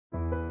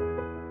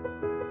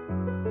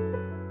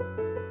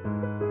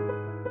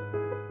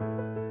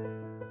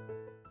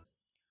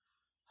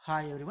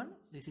Hi everyone,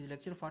 this is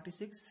lecture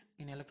 46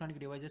 in electronic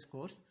devices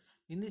course.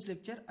 In this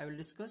lecture, I will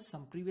discuss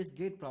some previous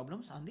gate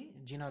problems on the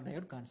Zener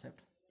Diode concept.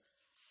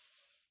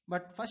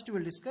 But first we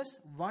will discuss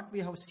what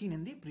we have seen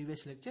in the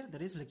previous lecture,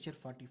 that is lecture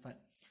 45.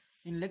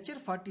 In lecture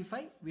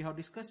 45, we have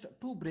discussed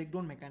two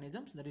breakdown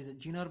mechanisms, that is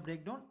Zener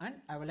breakdown and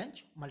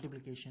avalanche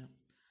multiplication.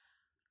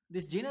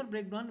 This Zener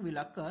breakdown will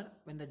occur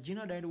when the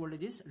Zener diode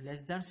voltage is less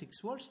than 6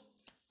 volts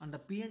and the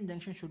PN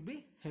junction should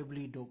be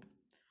heavily doped.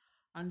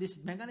 And this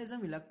mechanism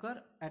will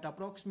occur at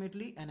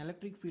approximately an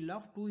electric field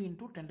of 2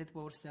 into 10 to the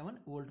power 7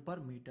 volt per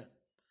meter.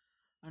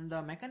 And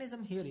the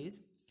mechanism here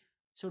is,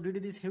 so due to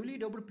this heavily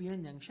doped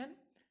PN junction,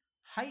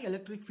 high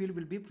electric field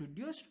will be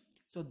produced.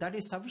 So that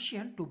is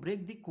sufficient to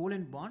break the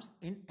covalent bonds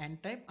in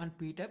N-type and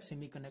P-type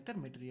semiconductor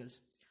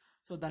materials.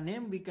 So the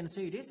name we can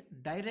say it is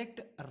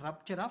direct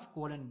rupture of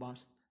covalent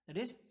bonds. That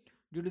is,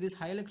 due to this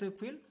high electric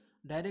field,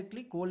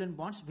 directly covalent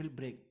bonds will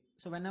break.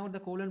 So whenever the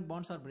covalent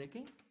bonds are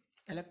breaking,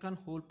 electron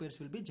hole pairs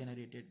will be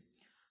generated.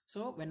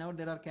 So whenever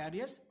there are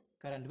carriers,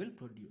 current will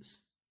produce.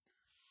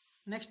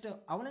 Next,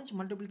 avalanche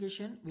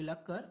multiplication will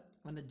occur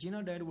when the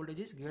Zener diode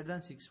voltage is greater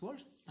than 6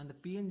 volts and the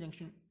PN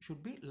junction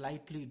should be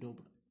lightly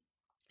doped.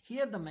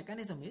 Here the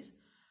mechanism is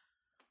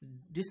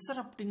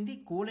disrupting the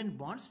covalent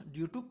bonds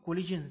due to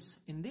collisions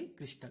in the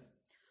crystal.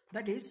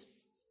 That is,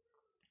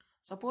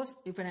 suppose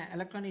if an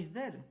electron is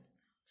there,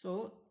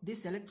 so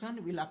this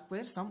electron will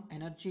acquire some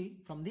energy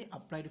from the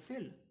applied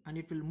field and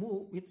it will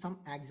move with some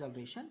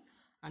acceleration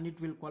and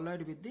it will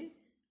collide with the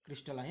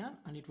crystal ion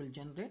and it will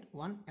generate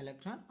one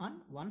electron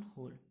and one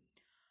hole.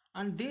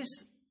 And these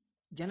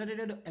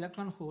generated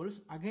electron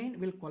holes again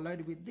will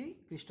collide with the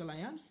crystal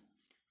ions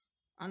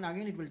and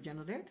again it will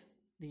generate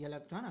the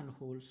electron and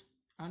holes,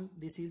 and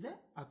this is the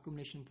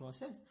accumulation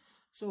process.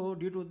 So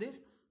due to this,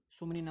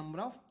 so many number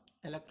of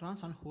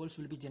electrons and holes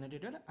will be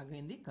generated,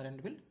 again the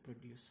current will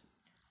produce.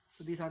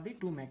 So these are the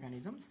two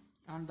mechanisms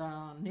and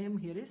the name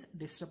here is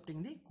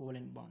disrupting the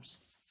covalent bonds.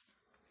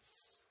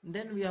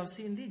 Then we have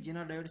seen the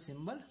Zener diode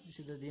symbol. This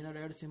is the Zener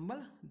diode symbol.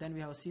 Then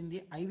we have seen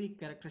the IV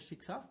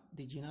characteristics of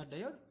the Zener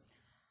diode.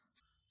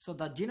 So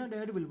the Zener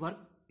diode will work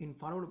in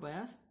forward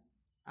bias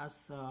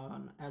as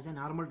a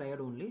normal diode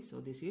only. So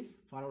this is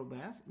forward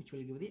bias, which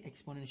will give the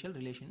exponential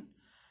relation.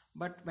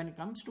 But when it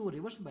comes to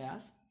reverse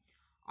bias,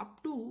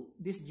 up to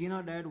this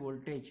Zener diode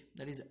voltage,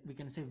 that is we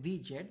can say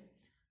VZ,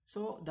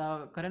 so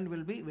the current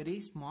will be very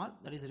small,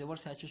 that is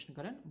reverse saturation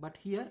current, but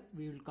here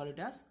we will call it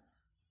as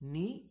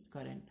knee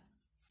current.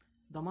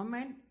 The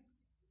moment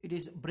it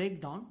is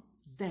breakdown,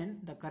 then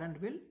the current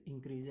will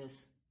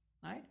increases,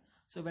 right?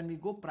 So when we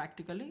go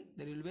practically,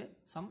 there will be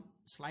some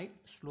slight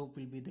slope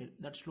will be there.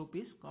 That slope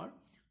is called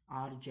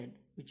RZ,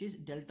 which is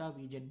delta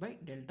VZ by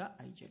delta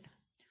IZ.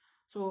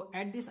 So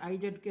at this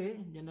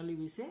IZK, generally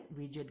we say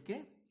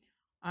VZK,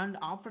 and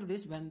after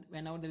this,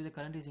 whenever there is a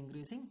current is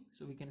increasing,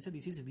 so we can say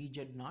this is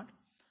VZ naught.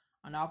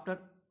 And after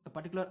a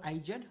particular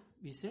IZ,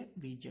 we say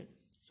VZ.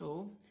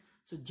 So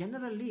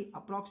generally,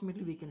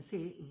 approximately we can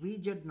say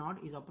VZ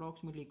naught is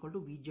approximately equal to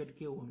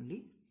VZK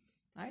only,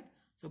 right?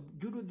 So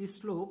due to this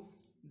slope,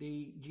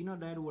 the Zener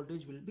diode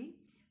voltage will be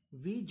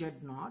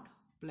VZ naught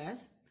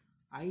plus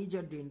IZ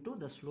into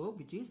the slope,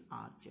 which is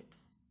RZ,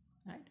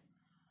 right?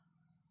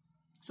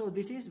 So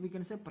this is, we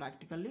can say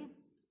practically,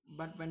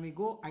 but when we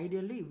go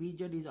ideally,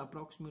 VZ is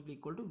approximately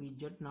equal to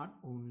VZ naught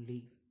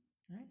only,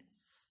 right?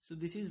 So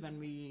this is when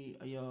we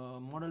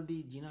model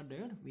the Zener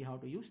diode, we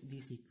have to use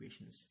these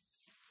equations.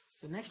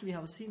 So next we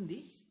have seen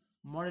the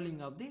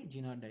modeling of the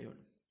Zener diode.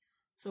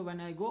 So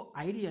when I go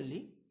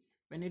ideally,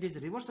 when it is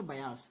reverse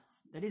bias,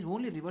 that is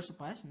only reverse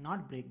bias,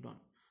 not breakdown.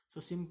 So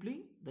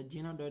simply the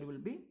Zener diode will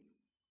be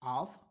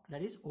off,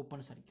 that is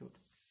open circuit.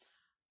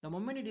 The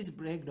moment it is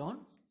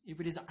breakdown,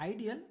 if it is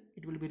ideal,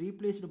 it will be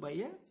replaced by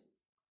a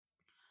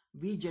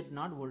VZ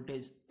naught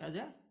voltage as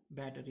a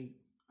battery.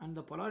 And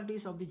the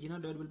polarities of the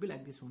Zener diode will be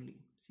like this only.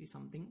 See,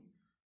 something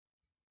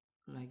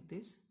like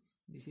this.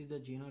 This is the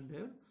Zener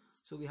diode.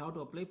 So we have to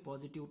apply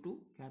positive to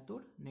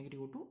cathode,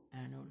 negative to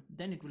anode.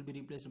 Then it will be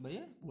replaced by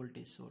a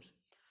voltage source.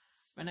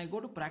 When I go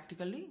to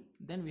practically,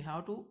 then we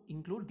have to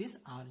include this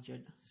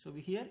RZ. So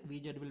here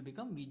VZ will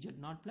become VZ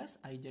naught plus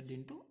IZ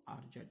into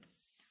RZ.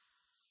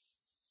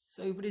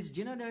 So if it is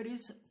Zener diode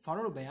is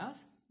forward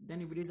bias,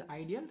 then if it is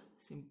ideal,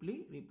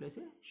 simply replace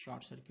a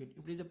short circuit.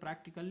 If it is a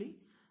practically,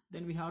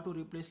 then we have to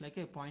replace like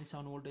a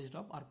 0.7 voltage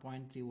drop or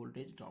 0.3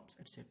 voltage drops,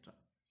 etc.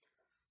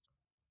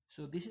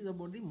 So this is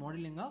about the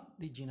modeling of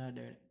the Zener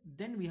diode.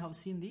 Then we have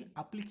seen the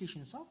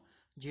applications of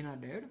Zener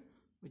diode,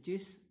 which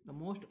is the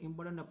most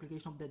important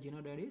application of the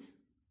Zener diode is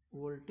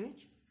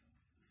voltage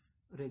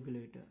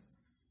regulator,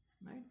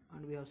 right?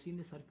 And we have seen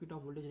the circuit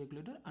of voltage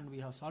regulator and we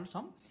have solved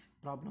some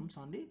problems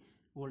on the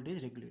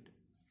voltage regulator,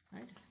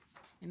 right?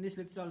 In this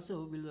lecture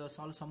also we will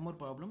solve some more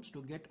problems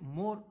to get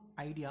more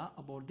idea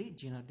about the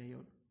Zener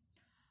diode.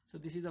 So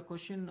this is the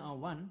question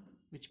 1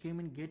 which came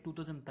in GATE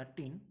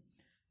 2013.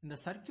 In the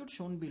circuit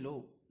shown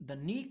below, the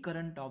knee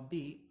current of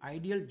the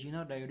ideal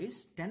Zener diode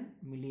is 10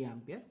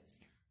 milliampere.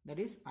 That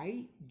is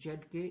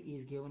IZK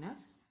is given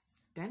as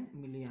 10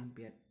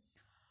 milliampere.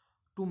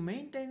 To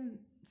maintain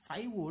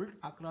 5 volt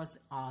across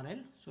RL.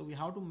 So we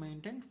have to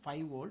maintain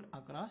 5 volt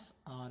across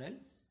RL.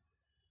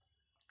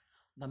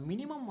 The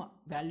minimum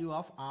value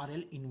of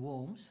RL in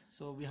ohms.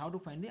 So we have to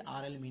find the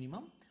RL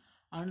minimum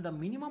and the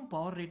minimum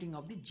power rating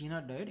of the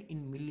Zener diode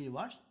in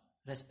milliwatts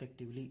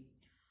respectively.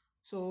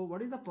 So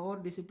what is the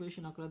power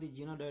dissipation across the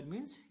Zener diode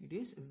means? It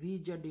is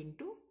Vz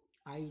into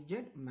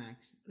Iz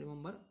max.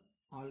 Remember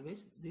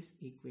always this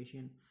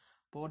equation,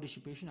 power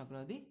dissipation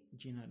across the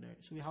Zener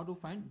diode. So we have to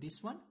find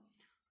this one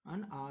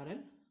and RL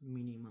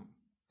minimum.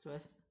 So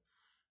as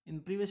in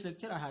previous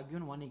lecture I have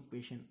given one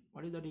equation.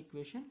 What is that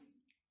equation?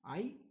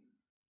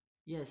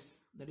 Yes,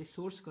 that is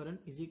source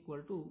current is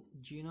equal to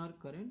Zener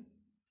current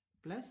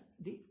plus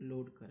the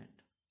load current,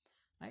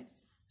 right?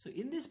 So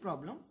in this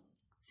problem,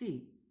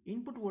 see,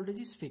 input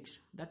voltage is fixed.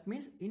 That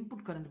means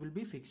input current will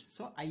be fixed.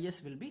 So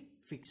Is will be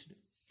fixed.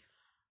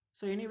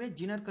 So anyway,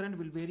 Zener current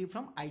will vary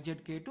from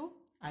Izk to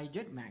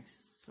Iz max.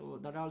 So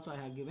that also I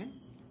have given.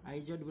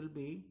 Iz will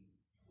be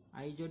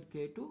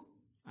Izk to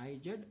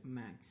Iz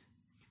max.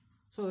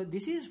 So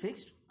this is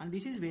fixed and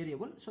this is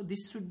variable. So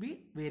this should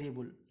be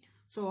variable.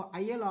 So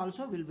IL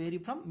also will vary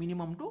from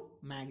minimum to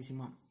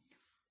maximum.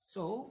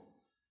 So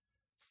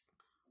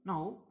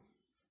now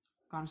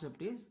concept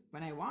is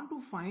when I want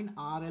to find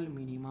RL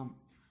minimum.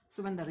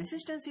 So when the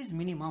resistance is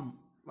minimum,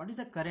 what is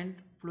the current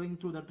flowing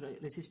through that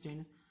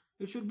resistance?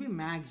 It should be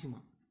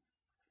maximum,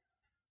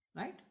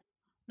 right?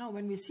 Now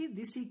when we see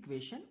this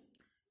equation,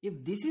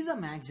 if this is the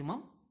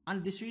maximum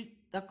and this is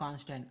the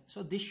constant,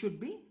 so this should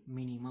be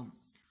minimum.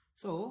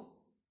 So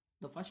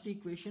the first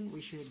equation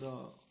we should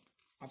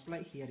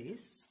apply here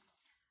is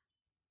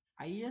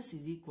Is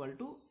is equal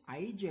to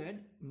Iz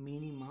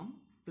minimum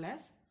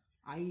plus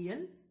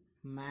IL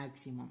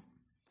maximum.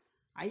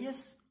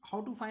 Is,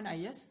 how to find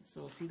Is?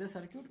 So see the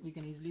circuit, we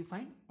can easily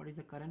find what is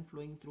the current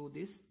flowing through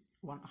this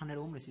 100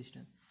 ohm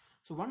resistance.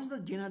 So once the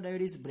Zener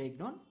diode is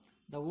breakdown,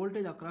 the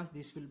voltage across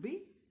this will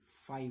be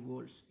 5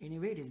 volts.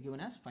 Anyway, it is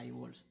given as 5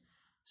 volts.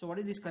 So what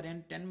is this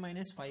current? 10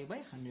 minus 5 by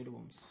 100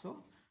 ohms.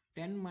 So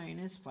 10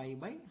 minus 5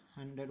 by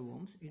 100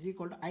 ohms is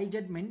equal to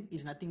Iz min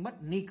is nothing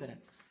but knee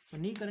current. So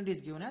knee current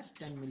is given as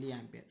 10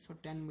 milliampere. So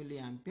 10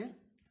 milliampere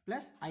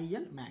plus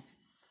IL max.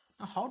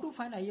 Now how to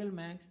find IL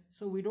max?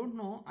 So we don't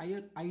know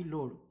I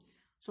load.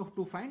 So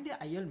to find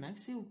the IL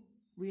max, see,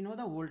 we know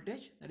the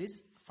voltage, that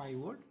is 5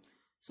 volt.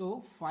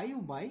 So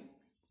 5 by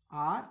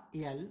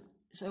RL.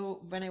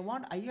 So when I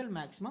want IL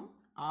maximum,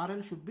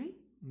 RL should be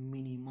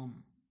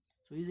minimum.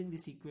 So using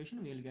this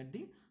equation, we will get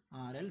the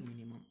RL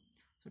minimum.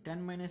 So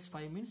 10 minus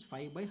 5 means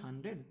 5 by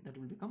 100. That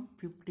will become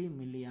 50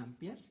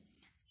 milliamperes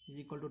is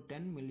equal to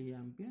 10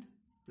 milliampere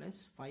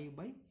plus 5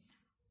 by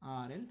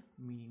RL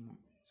minimum.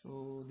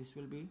 So this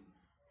will be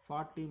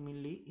 40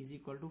 milli is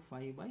equal to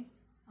 5 by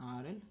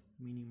RL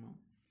minimum.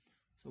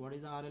 So what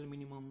is the RL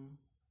minimum?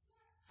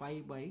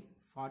 5 by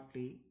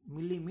 40,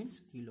 milli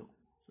means kilo.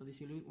 So this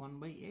will be 1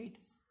 by 8.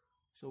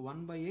 So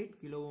 1 by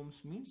 8 kilo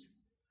ohms means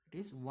it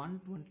is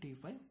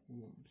 125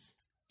 ohms.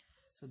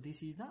 So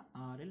this is the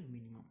RL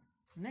minimum.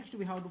 Next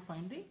we have to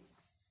find the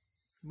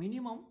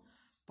minimum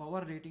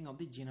power rating of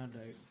the Zener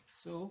diode.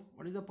 So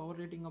what is the power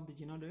rating of the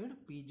Zener diode?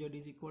 Pz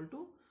is equal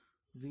to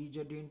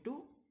Vz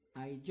into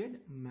Iz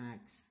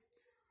max.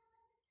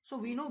 So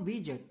we know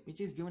Vz,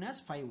 which is given as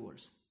 5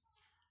 volts.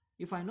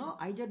 If I know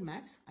Iz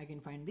max, I can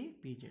find the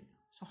Pz.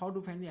 So how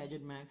to find the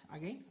Iz max?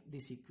 Again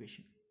this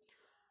equation.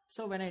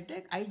 So when I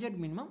take Iz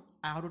minimum,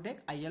 I have to take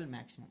IL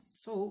maximum.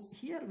 So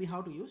here we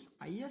have to use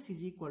Is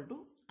is equal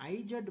to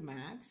Iz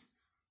max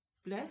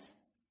plus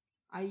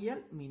IL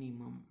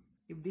minimum.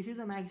 If this is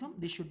a maximum,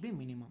 this should be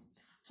minimum.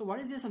 So what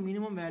is this a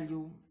minimum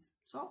value?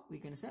 So we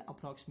can say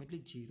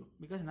approximately 0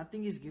 because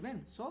nothing is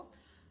given. So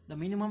the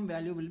minimum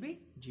value will be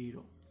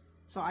 0.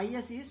 So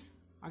Is is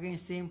again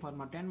same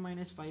formula, 10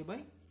 minus 5 by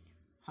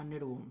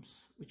 100 ohms,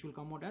 which will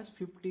come out as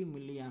 50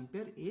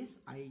 milliampere is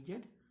Iz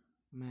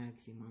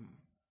maximum.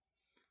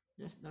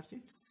 Just that's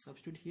it.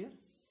 Substitute here.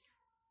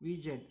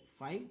 Vz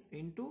 5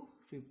 into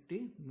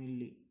 50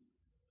 milli.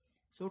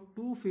 So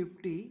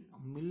 250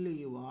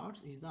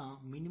 milliwatts is the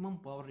minimum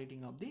power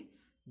rating of the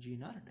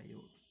Zener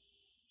diode.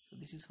 So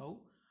this is how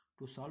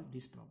to solve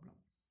this problem.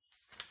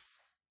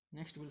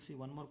 Next we'll see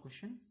one more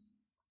question.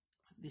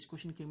 This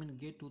question came in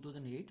GATE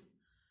 2008.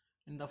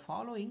 In the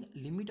following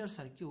limiter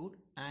circuit,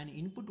 an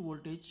input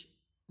voltage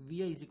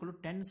Vi is equal to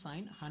 10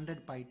 sin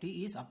 100 pi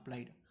t is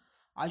applied.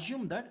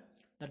 Assume that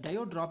the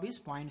diode drop is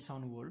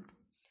 0.7 volt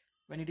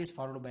when it is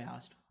forward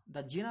biased.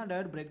 The Zener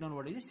diode breakdown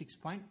voltage is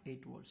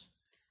 6.8 volts.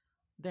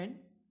 Then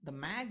the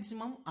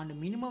maximum and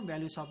minimum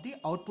values of the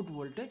output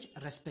voltage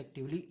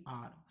respectively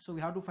are. So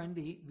we have to find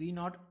the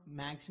V0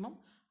 maximum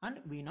and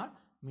V0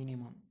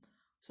 minimum.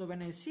 So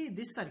when I see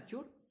this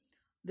circuit,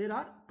 there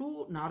are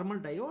two normal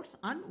diodes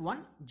and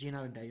one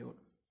Zener diode.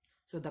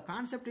 So the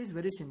concept is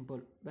very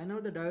simple.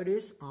 Whenever the diode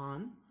is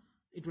on,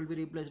 it will be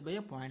replaced by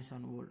a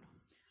 0.7 volt.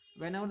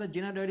 Whenever the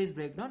Zener diode is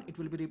breakdown, it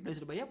will be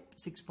replaced by a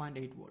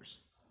 6.8 volts.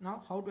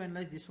 Now how to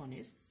analyze this one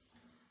is,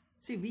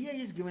 see Vi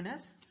is given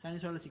as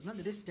sinusoidal signal,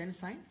 that is 10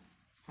 sin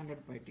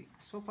 100 pi t.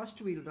 So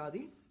first we will draw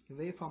the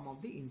waveform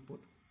of the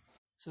input.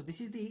 So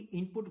this is the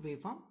input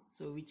waveform,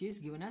 so which is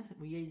given as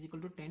Vi is equal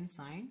to 10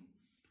 sine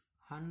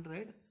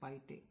 100 pi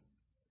t.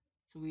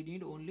 So we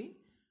need only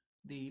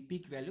the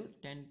peak value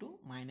 10 to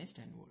minus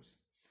 10 volts.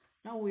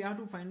 Now we have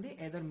to find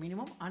the either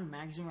minimum and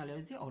maximum value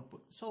as the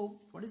output.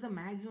 So what is the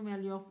maximum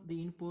value of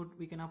the input?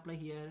 We can apply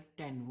here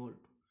 10 volt.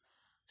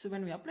 So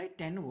when we apply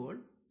 10 volt,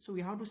 so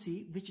we have to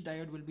see which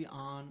diode will be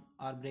on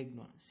or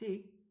breakdown.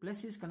 See,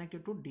 plus is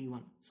connected to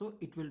D1, so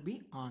it will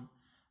be on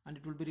and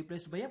it will be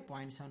replaced by a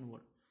 0.7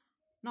 volt.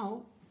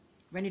 Now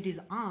when it is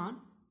on,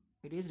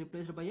 it is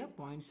replaced by a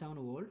 0.7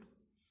 volt,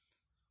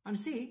 and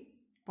see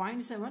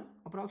 0.7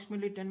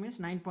 approximately 10 minutes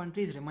 9.3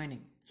 is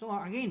remaining. So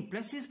again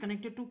plus is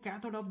connected to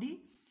cathode of the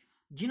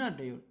Zener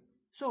diode.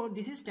 So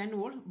this is 10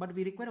 volts, but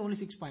we require only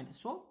 6 points.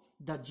 So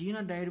the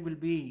Zener diode will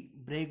be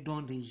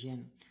breakdown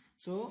region.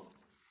 So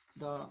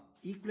the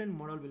equivalent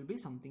model will be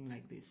something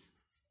like this: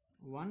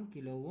 1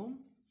 kilo ohm,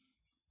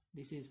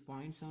 this is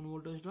 0.7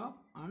 voltage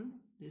drop, and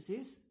this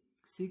is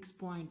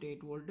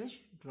 6.8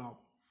 voltage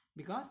drop,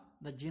 because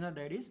the Zener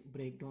diode is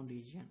breakdown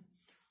region.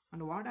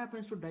 And what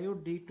happens to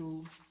diode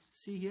D2?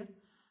 See here,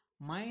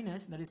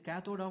 minus, that is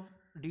cathode of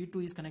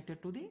D2 is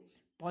connected to the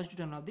positive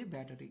terminal of the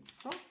battery.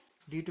 So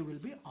D2 will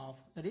be off,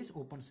 that is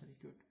open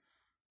circuit.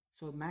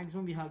 So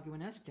maximum we have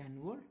given as 10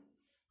 volt,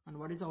 and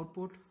what is the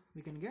output?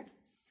 We can get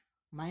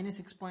minus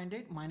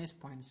 6.8 minus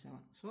 0.7.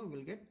 So we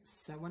will get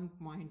 7.5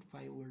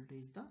 volt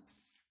is the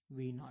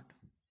V0.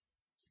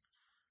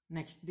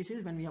 Next, this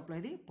is when we apply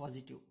the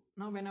positive.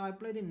 Now when I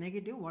apply the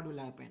negative, what will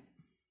happen?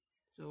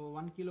 So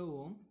 1 kilo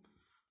ohm.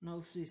 Now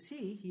if you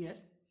see here,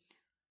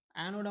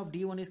 anode of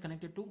D1 is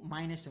connected to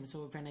minus term.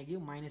 So when I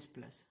give minus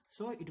plus,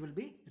 so it will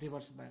be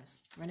reverse bias.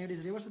 When it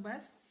is reverse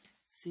bias,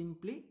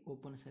 simply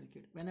open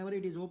circuit. Whenever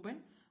it is open,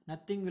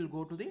 nothing will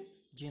go to the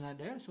Zener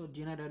diode. So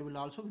Zener diode will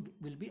also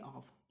be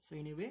off. So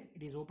anyway,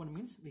 it is open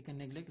means we can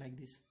neglect like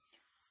this.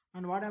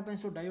 And what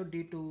happens to diode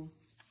D2?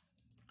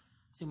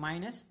 See,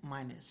 minus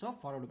minus, so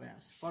forward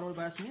bias. Forward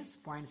bias means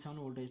 0.7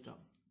 voltage drop,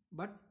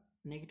 but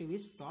negative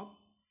is top,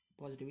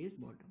 positive is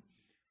bottom.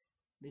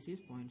 This is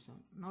 0.7.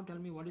 Now tell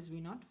me what is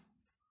V0?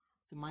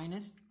 So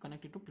minus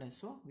connected to plus,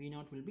 so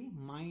V0 will be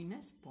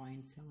minus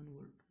 0.7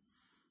 volt.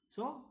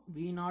 So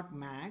V0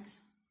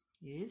 max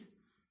is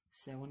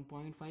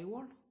 7.5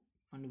 volt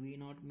and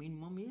V0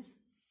 minimum is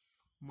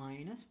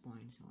minus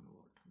 0.7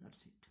 volt.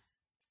 That's it,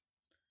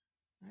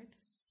 right?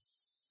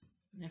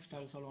 Next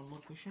I'll solve one more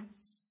question.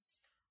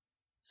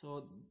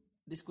 So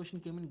this question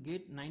came in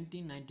GATE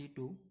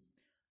 1992.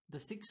 The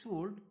 6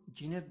 volt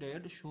Zener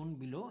diode shown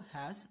below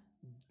has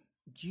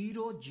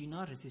 0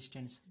 Zener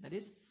resistance, that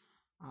is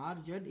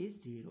RZ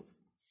is 0,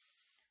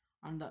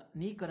 and the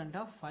knee current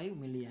of 5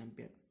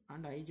 milliampere,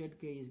 and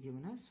IZK is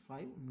given as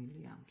 5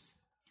 milliamps.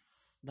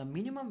 The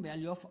minimum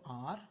value of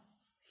R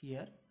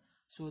here,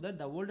 so that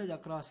the voltage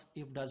across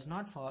if does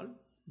not fall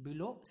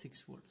below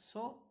 6 volt.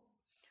 So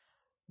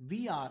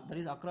VR, that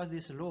is across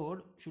this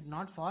load, should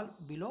not fall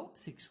below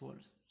 6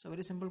 volts. So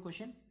very simple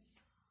question.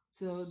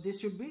 So this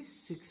should be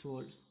 6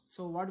 volts.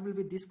 So what will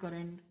be this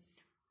current?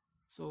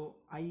 So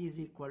I is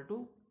equal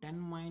to 10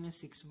 minus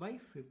 6 by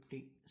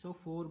 50. So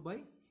 4 by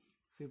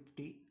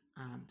 50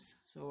 amps.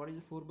 So what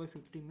is 4 by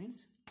 50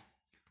 means?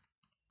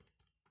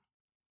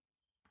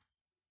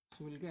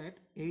 So we'll get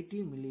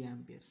 80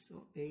 milliamperes.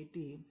 So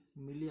 80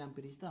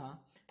 milliampere is the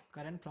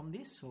current from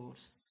the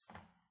source.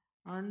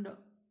 And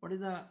what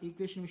is the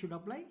equation we should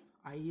apply?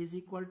 I is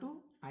equal to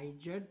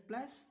IZ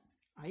plus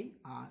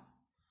IR.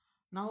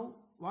 Now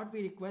what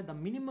we require? The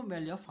minimum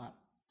value of R.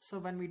 So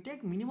when we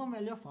take minimum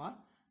value of R,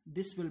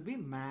 this will be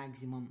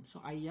maximum.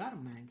 So IR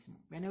maximum.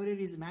 Whenever it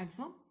is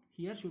maximum,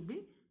 here should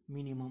be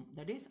minimum.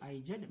 That is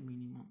IZ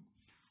minimum.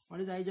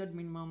 What is IZ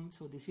minimum?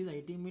 So this is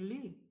 80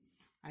 milli.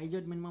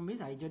 IZ minimum is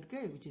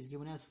IZK, which is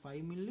given as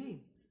 5 milli,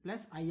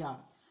 plus IR.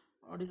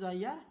 What is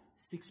IR?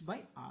 6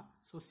 by R.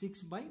 So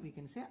 6 by, we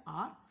can say,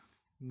 R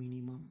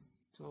minimum.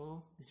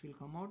 So this will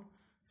come out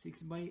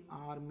 6 by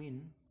R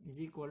min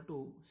is equal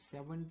to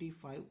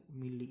 75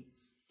 milli.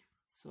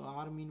 So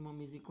R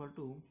minimum is equal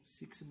to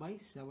 6 by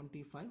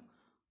 75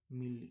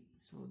 milli.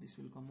 So this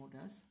will come out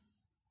as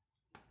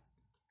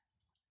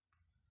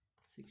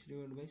 6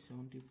 divided by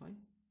 75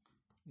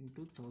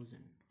 into 1000.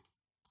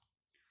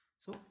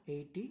 So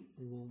 80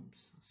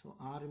 ohms. So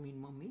R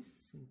minimum is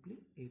simply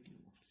 80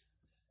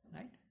 ohms,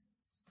 right?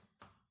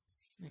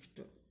 Next,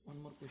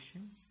 one more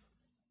question.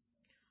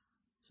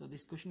 So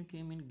this question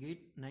came in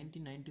GATE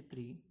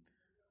 1993.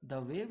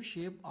 The wave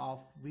shape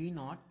of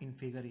V0 in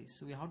figure is.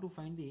 So we have to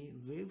find the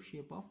wave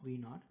shape of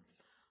V0.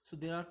 So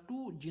there are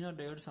two Zener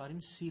diodes are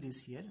in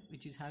series here,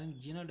 which is having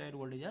Zener diode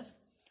voltage as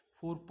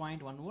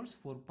 4.1 volts,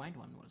 4.1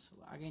 volts. So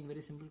again,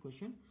 very simple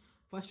question.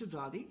 First,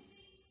 draw the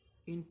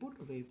input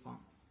waveform.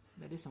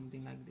 That is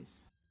something like this,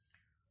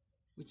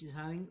 which is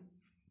having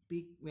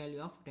peak value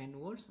of 10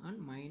 volts and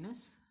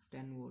minus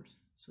 10 volts.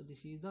 So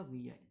this is the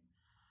Vi.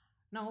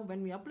 Now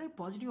when we apply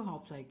positive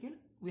half cycle,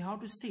 we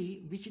have to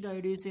see which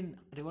diode is in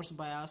reverse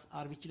bias,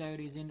 or which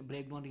diode is in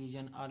breakdown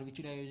region, or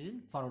which diode is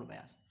in forward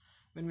bias.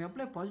 When we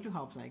apply positive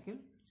half cycle,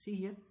 see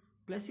here,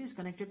 plus is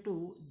connected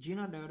to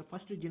Zener diode,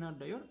 first Zener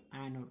diode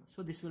anode.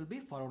 So this will be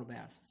forward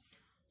bias.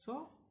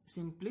 So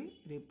simply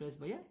replace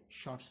by a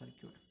short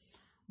circuit.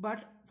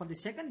 But for the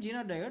second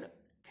Zener diode,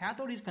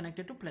 cathode is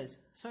connected to plus.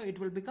 So it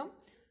will become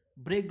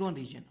breakdown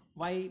region.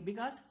 Why?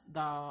 Because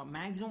the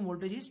maximum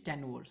voltage is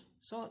 10 volts.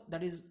 So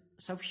that is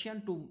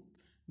sufficient to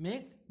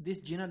make this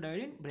Zener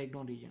diode in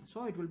breakdown region.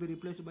 So it will be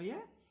replaced by a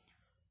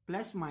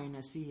plus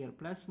minus, see here,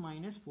 plus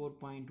minus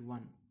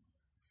 4.1,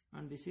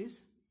 and this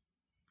is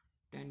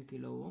 10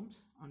 kilo ohms.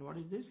 And what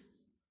is this?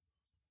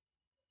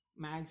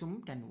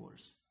 Maximum 10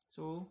 volts.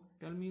 So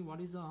tell me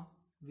what is the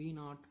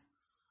V0.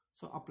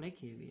 So apply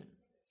KVL.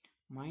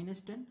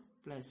 Minus 10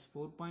 plus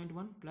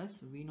 4.1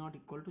 plus V0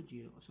 equal to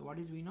 0. So what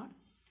is V0?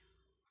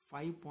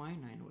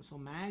 5.9 volts. So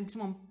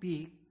maximum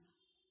peak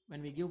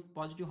when we give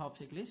positive half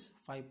cycle is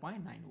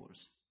 5.9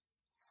 volts.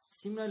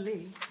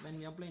 Similarly, when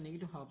we apply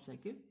negative half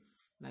cycle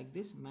like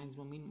this,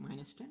 maximum in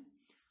minus 10.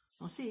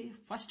 Now see,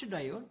 first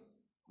diode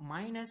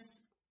minus,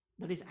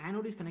 that is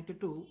anode is connected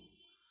to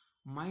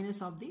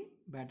minus of the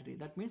battery.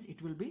 That means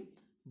it will be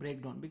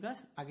breakdown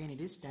because again it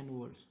is 10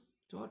 volts.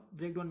 So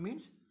breakdown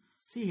means,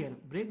 see here,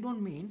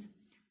 breakdown means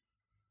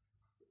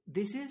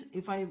this is,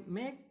 if I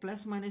make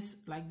plus minus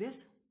like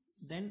this,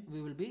 then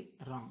we will be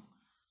wrong.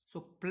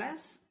 So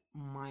plus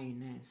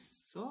minus,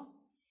 so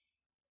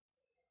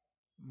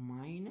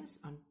minus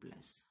and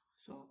plus,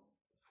 so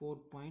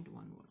 4.1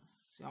 volts.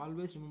 So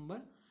always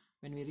remember,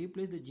 when we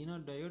replace the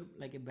Zener diode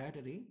like a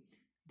battery,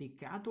 the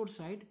cathode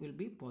side will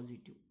be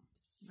positive,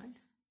 right?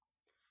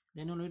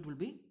 Then only it will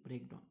be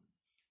breakdown.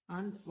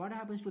 And what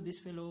happens to this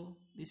fellow?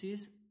 This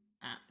is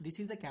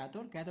the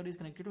cathode. Cathode is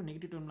connected to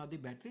negative terminal of the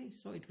battery,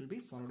 so it will be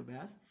forward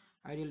bias.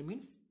 Ideally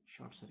means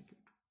short circuit.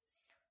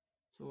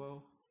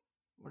 So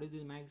what is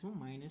the maximum?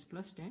 Minus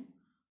plus 10,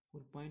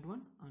 4.1,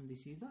 and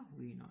this is the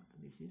V0.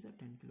 This is the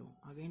 10 kilo.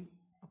 Again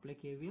apply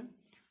KVL.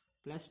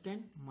 Plus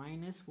 10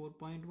 minus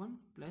 4.1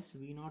 plus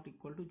V0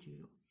 equal to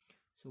 0.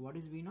 So what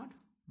is V0?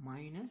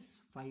 Minus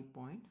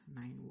 5.9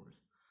 volts.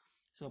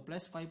 So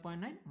plus 5.9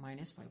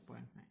 minus 5.9.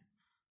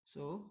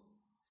 So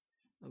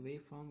the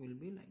waveform will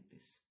be like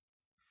this.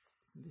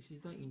 This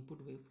is the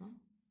input waveform.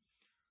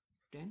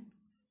 10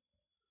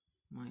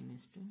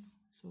 minus 10.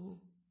 So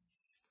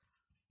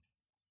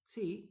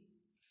see,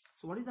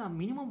 so what is the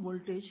minimum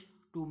voltage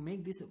to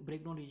make this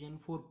breakdown region?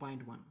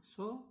 4.1.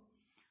 So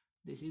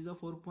this is the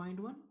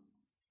 4.1,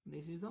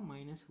 this is the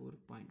minus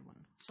 4.1.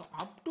 So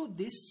up to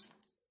this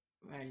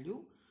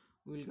value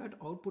we will get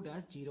output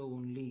as 0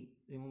 only.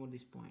 Remember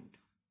this point.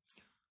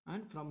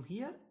 And from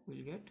here we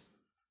will get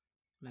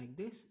like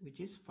this, which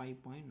is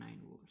 5.9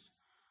 volts.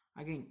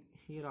 Again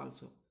here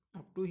also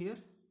up to here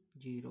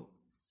 0.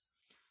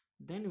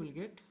 Then we will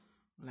get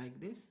like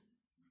this,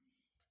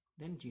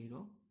 then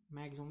 0.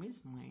 Maximum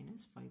is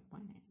minus 5.9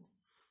 volts.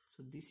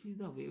 So this is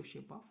the wave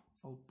shape of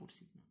output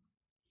signal.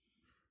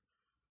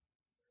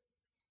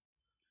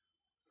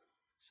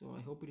 So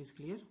I hope it is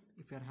clear.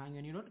 If you are having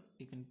any doubt,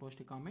 you can post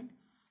a comment.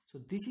 So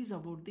this is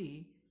about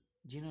the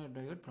Zener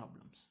diode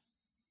problems.